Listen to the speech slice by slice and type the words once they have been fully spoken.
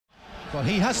Well,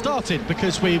 he has started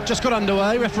because we've just got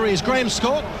underway. Referee is Graham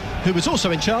Scott, who was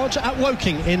also in charge at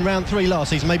Woking in round 3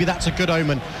 last season. Maybe that's a good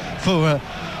omen for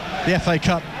the FA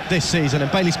Cup this season. And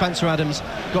Bailey Spencer-Adams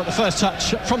got the first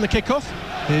touch from the kickoff.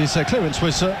 His clearance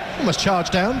was almost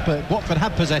charged down, but Watford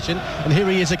had possession, and here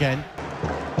he is again.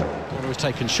 Was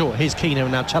taken short. Here's Keena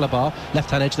and now Chalobah,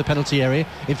 left-hand edge of the penalty area.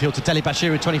 Infield to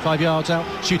Dele-Bashiru, 25 yards out.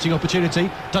 Shooting opportunity.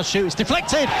 Does shoot. It's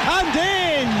deflected and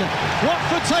in!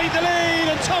 Watford take the lead,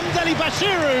 and Tom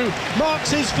Dele-Bashiru marks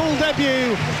his full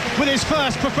debut with his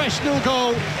first professional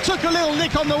goal. Took a little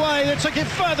nick on the way that took it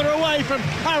further away from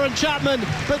Aaron Chapman,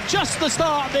 but just the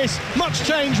start of this much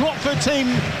change Watford team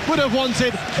would have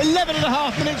wanted.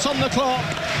 11.5 minutes on the clock.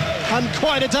 And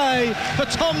quite a day for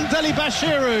Tom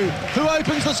Dele-Bashiru, who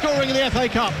opens the scoring in the FA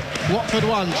Cup. Watford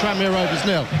 1, Tranmere Rovers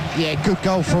 0. Yeah, good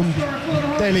goal from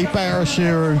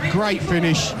Dele-Bashiru. Great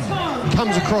finish.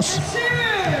 Comes across.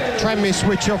 Tranmere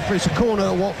switch off. It's a corner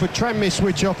at Watford. Tranmere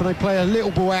switch off, and they play a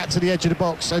little ball out to the edge of the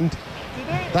box. And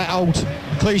that old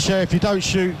cliche, if you don't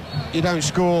shoot, you don't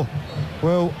score.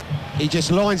 Well, he just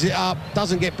lines it up,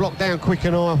 doesn't get blocked down quick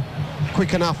enough,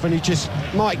 and he just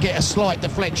might get a slight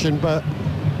deflection, but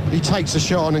he takes the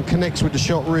shot on and connects with the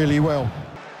shot really well.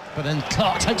 But then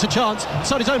Clark takes a chance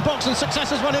inside his own box, and Success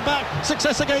has run it back.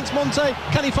 Success against Monte.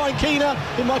 Can he find Keena?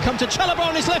 It might come to Chalobah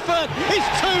on his left foot. It's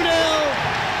 2-0.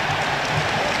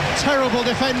 Terrible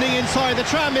defending inside the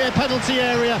Tranmere penalty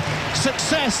area.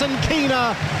 Success and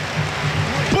Keena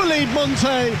bullied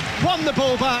Monte, won the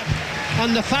ball back,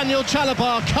 and Nathaniel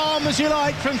Chalobah, calm as you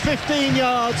like from 15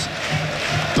 yards,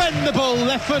 bend the ball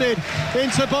left-footed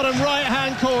into bottom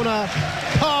right-hand corner,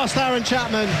 past Aaron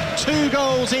Chapman. 2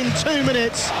 goals in 2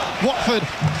 minutes. Watford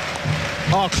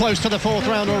are close to the 4th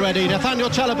round already. Nathaniel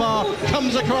Chalobah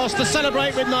comes across to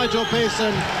celebrate with Nigel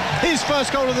Pearson. His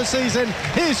first goal of the season,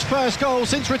 his first goal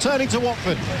since returning to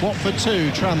Watford. Watford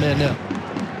 2, Tranmere 0.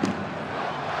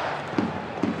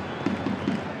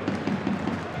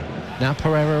 Now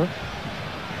Pereyra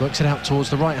works it out towards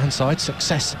the right-hand side.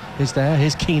 Success is there.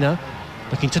 Here's Keena,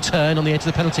 looking to turn on the edge of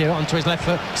the penalty area onto his left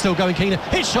foot. Still going Keena.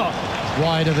 His shot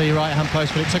wide of the right-hand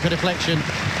post, but it took a deflection.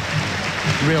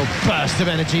 Real burst of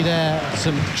energy there.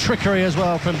 Some trickery as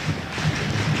well from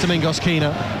Domingos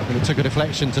Keena, and it took a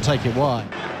deflection to take it wide.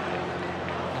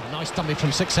 A nice dummy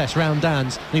from Success round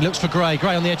Dans. And he looks for Gray.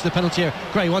 Gray on the edge of the penalty area.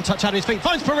 Gray, one touch out of his feet.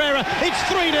 Finds Pereyra. It's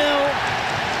 3-0.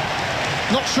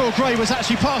 Not sure Gray was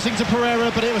actually passing to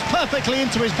Pereyra, but it was perfectly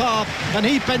into his path, and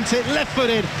he bent it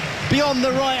left-footed beyond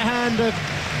the right hand of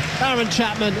Aaron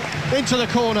Chapman into the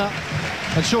corner.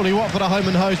 And surely Watford are home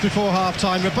and hosed before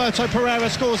half-time. Roberto Pereyra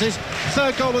scores his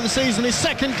 3rd goal of the season, his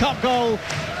 2nd cup goal.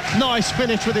 Nice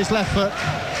finish with his left foot.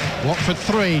 Watford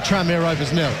 3, Tranmere Rovers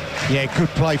 0. Yeah, good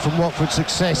play from Watford.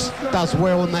 Success does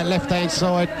well on that left-hand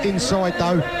side. Inside,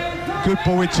 though, good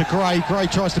ball into Gray. Gray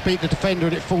tries to beat the defender,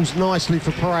 and it falls nicely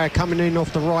for Pereyra coming in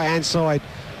off the right-hand side.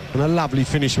 And a lovely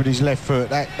finish with his left foot.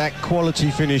 That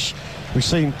quality finish. We've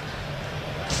seen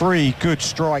 3 good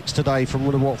strikes today from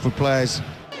one of the Watford players.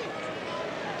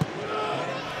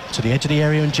 To the edge of the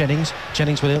area, and Jennings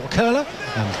with a little curler,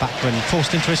 and Backman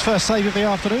forced into his first save of the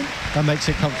afternoon, and makes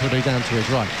it comfortably down to his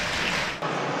right.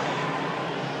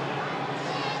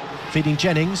 Feeding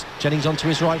Jennings onto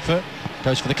his right foot,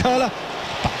 goes for the curler,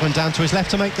 Backman down to his left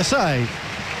to make the save.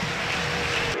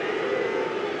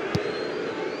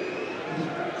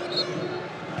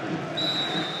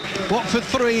 Watford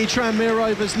 3, Tranmere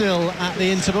Rovers 0 at the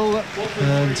interval,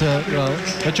 and well,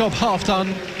 a job half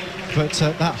done, but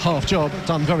that half job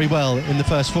done very well in the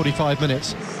first 45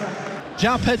 minutes.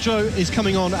 João Pedro is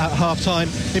coming on at half-time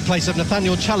in place of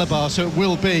Nathaniel Chalobah, so it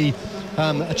will be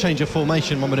a change of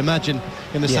formation, one would imagine,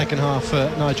 in the second half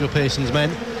for Nigel Pearson's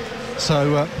men.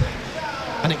 So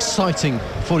an exciting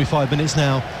 45 minutes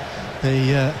now.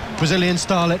 The Brazilian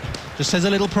starlet just says a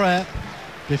little prayer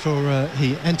before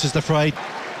he enters the fray.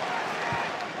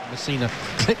 Messina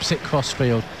clips it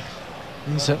crossfield.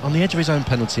 He's on the edge of his own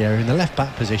penalty area in the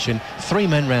left-back position. 3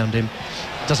 men round him.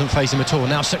 Doesn't face him at all.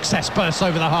 Now Success bursts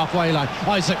over the halfway line.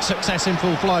 Isaac Success in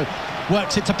full flow.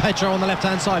 Works it to Pedro on the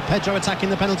left-hand side. Pedro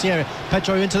attacking the penalty area.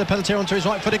 Pedro into the penalty area onto his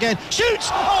right foot again. Shoots!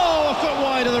 Oh, a foot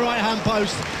wide of the right-hand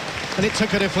post. And it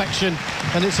took a deflection,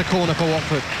 and it's a corner for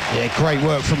Watford. Yeah, great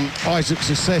work from Isaac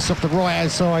Success off the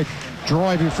right-hand side.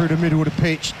 Driving through the middle of the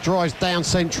pitch. Drives down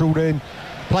central then.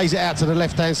 Plays it out to the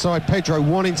left-hand side. Pedro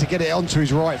wanting to get it onto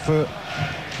his right foot.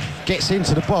 Gets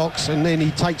into the box, and then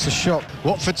he takes a shot.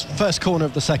 Watford's first corner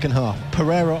of the second half.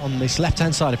 Pereyra on this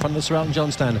left-hand side in front of the Sir Elton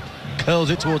John stand.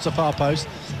 Curls it towards the far post.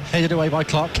 Headed away by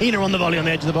Clark. Keane on the volley on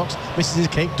the edge of the box. Misses his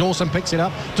kick. Dawson picks it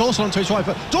up. Dawson onto his right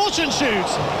foot. Dawson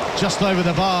shoots! Just over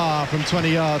the bar from 20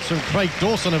 yards from Craig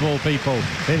Dawson of all people.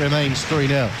 It remains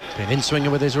 3-0. Been in swinger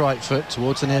with his right foot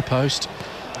towards the near post.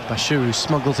 Bashiru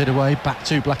smuggles it away, back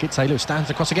to Blackett-Taylor, who stands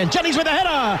across again. Jennings with the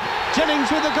header! Jennings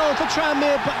with the goal for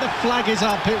Tranmere, but the flag is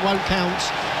up, it won't count.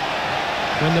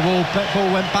 When the ball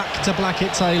went back to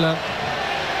Blackett-Taylor.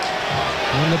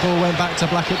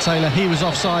 He was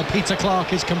offside. Peter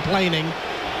Clark is complaining.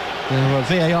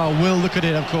 VAR will look at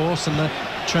it, of course, and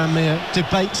Tranmere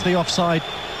debates the offside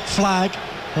flag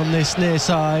on this near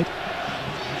side.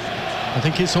 I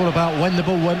think it's all about when the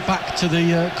ball went back to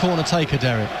the corner taker,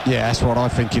 Derek. Yeah, that's what I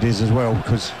think it is as well,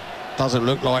 because it doesn't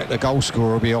look like the goal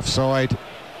scorer will be offside.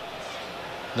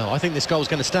 No, I think this goal's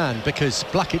going to stand because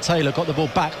Blackett-Taylor got the ball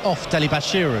back off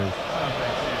Dele-Bashiru.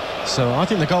 So I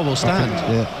think the goal will stand.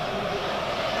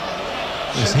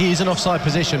 Yes, he is in offside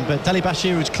position, but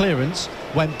Dele-Bashiru's clearance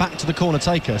went back to the corner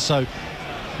taker. So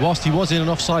whilst he was in an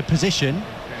offside position,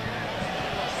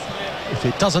 if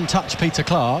it doesn't touch Peter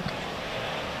Clark,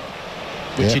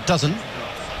 which it doesn't,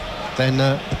 then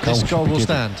this goal will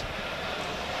stand.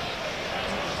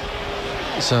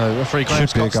 So referee Graham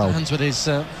Scott stands with his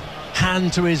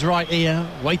hand to his right ear,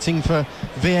 waiting for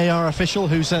VAR official,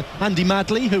 who's Andy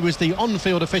Madley, who was the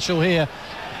on-field official here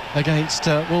against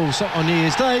Wolves on New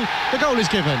Year's Day. The goal is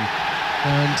given,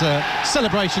 and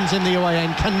celebrations in the away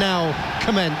end can now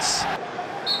commence.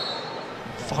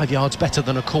 5 yards better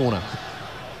than a corner.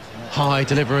 High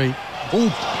delivery.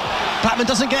 Ooh. Batman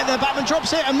doesn't get there, Batman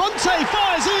drops it, and Monte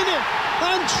fires in it,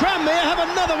 and Tranmere have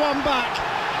another one back.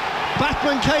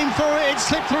 Batman came for it, it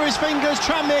slipped through his fingers,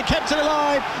 Tranmere kept it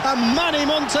alive, and Manny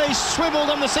Monte swiveled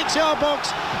on the 6-yard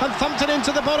box and thumped it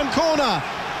into the bottom corner.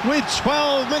 With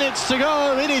 12 minutes to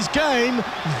go, it is game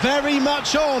very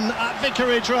much on at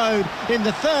Vicarage Road in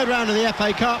the third round of the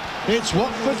FA Cup. It's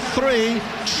Watford 3,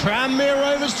 Tranmere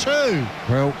Rovers 2.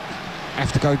 Well,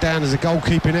 have to go down as a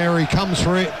goalkeeping error. He comes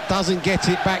for it, doesn't get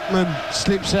it. Backman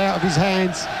slips out of his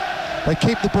hands. They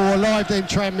keep the ball alive then,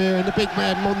 Tranmere, and the big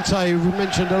man Monte, who we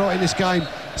mentioned a lot in this game,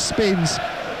 spins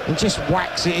and just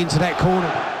whacks it into that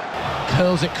corner.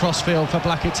 Curls it crossfield for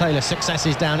Blackett-Taylor. Success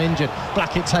is down injured.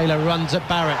 Blackett-Taylor runs at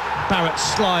Barrett. Barrett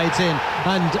slides in,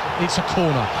 and it's a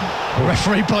corner. The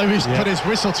referee put his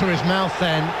whistle to his mouth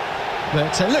then.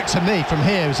 But it looked to me from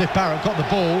here as if Barrett got the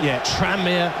ball.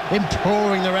 Tranmere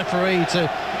imploring the referee to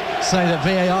say that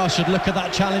VAR should look at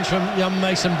that challenge from young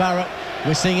Mason Barrett.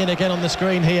 We're seeing it again on the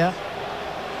screen here.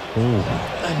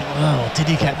 And, did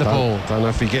he get the ball? Don't know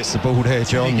if he gets the ball there,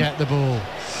 John. Did he get the ball?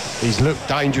 He's looked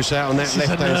dangerous out on that left-hand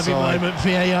side. This is a nervy moment.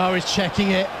 VAR is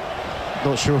checking it.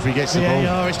 Not sure if he gets the ball.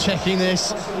 VAR is checking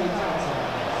this.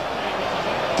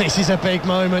 This is a big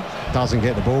moment. Doesn't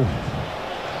get the ball.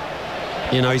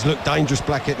 You know, he's looked dangerous,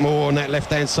 Blackett, more on that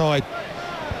left-hand side.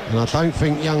 And I don't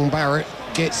think young Barrett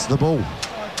gets the ball.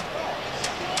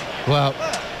 Well,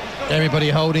 everybody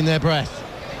holding their breath.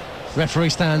 Referee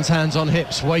stands hands on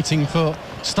hips, waiting for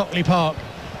Stockley Park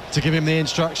to give him the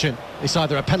instruction. It's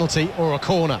either a penalty or a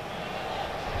corner.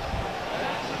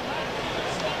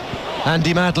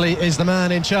 Andy Madley is the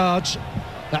man in charge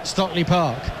at Stockley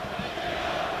Park.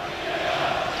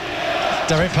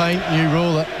 Derek Payne, new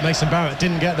rule that Mason Barrett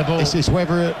didn't get the ball. It's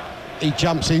whether he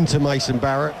jumps into Mason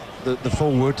Barrett, the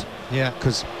forward. Yeah.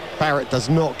 Because Barrett does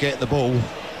not get the ball.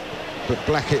 But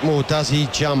Blackett more, does he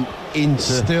jump into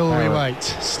Still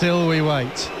Barrett? we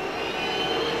wait.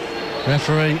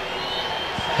 Referee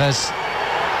has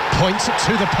points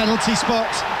to the penalty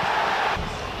spot.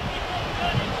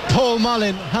 Paul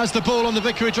Mullin has the ball on the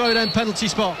Vicarage Road end penalty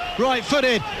spot.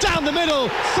 Right-footed, down the middle,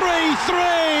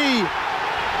 3-3!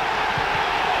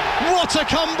 What a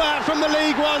comeback from the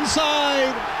League One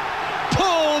side!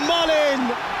 Paul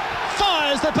Mullin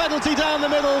fires the penalty down the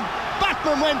middle.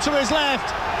 Backman went to his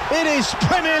left. It is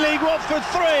Premier League Watford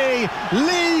 3,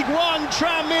 League One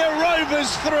Tranmere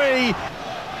Rovers 3.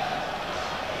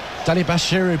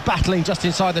 Dele-Bashiru battling just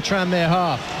inside the Tranmere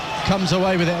half. Comes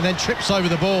away with it and then trips over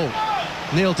the ball.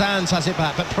 Neil Dans has it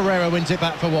back, but Pereyra wins it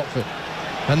back for Watford.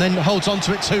 And then holds on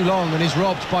to it too long and is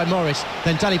robbed by Morris.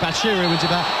 Then Dele-Bashiru wins it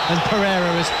back, and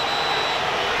Pereyra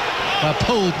has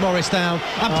pulled Morris down.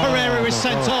 And Pereyra is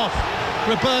sent off.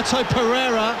 Roberto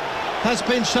Pereyra has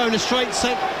been shown a straight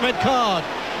red card.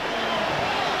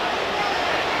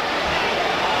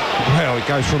 Well, it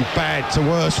goes from bad to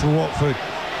worse for Watford.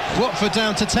 Watford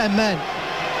down to 10 men.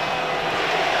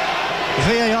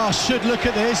 VAR should look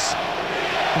at this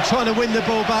and trying to win the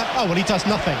ball back. Oh, well, he does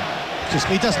nothing.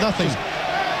 He does nothing.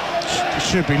 It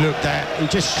should be looked at. He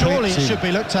just surely it should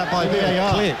be looked at by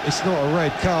VAR. It's not a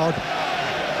red card.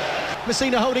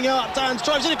 Messina holding up, Dans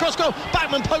drives in across goal,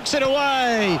 Backman pokes it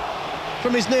away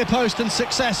from his near post, and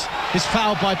Success is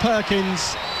fouled by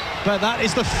Perkins. But that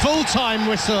is the full-time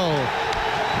whistle.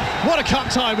 What a cup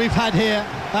tie we've had here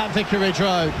at Vicarage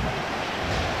Road.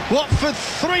 Watford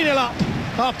 3-0 up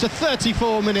after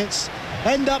 34 minutes,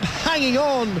 end up hanging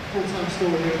on,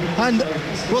 and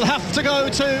we'll have to go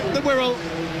to the Wirral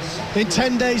in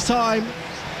 10 days' time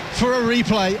for a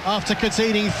replay after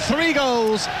conceding 3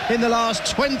 goals in the last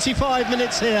 25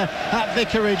 minutes here at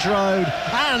Vicarage Road,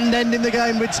 and ending the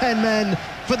game with 10 men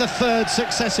for the 3rd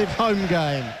successive home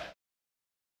game.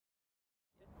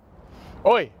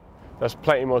 Oi! There's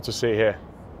plenty more to see here.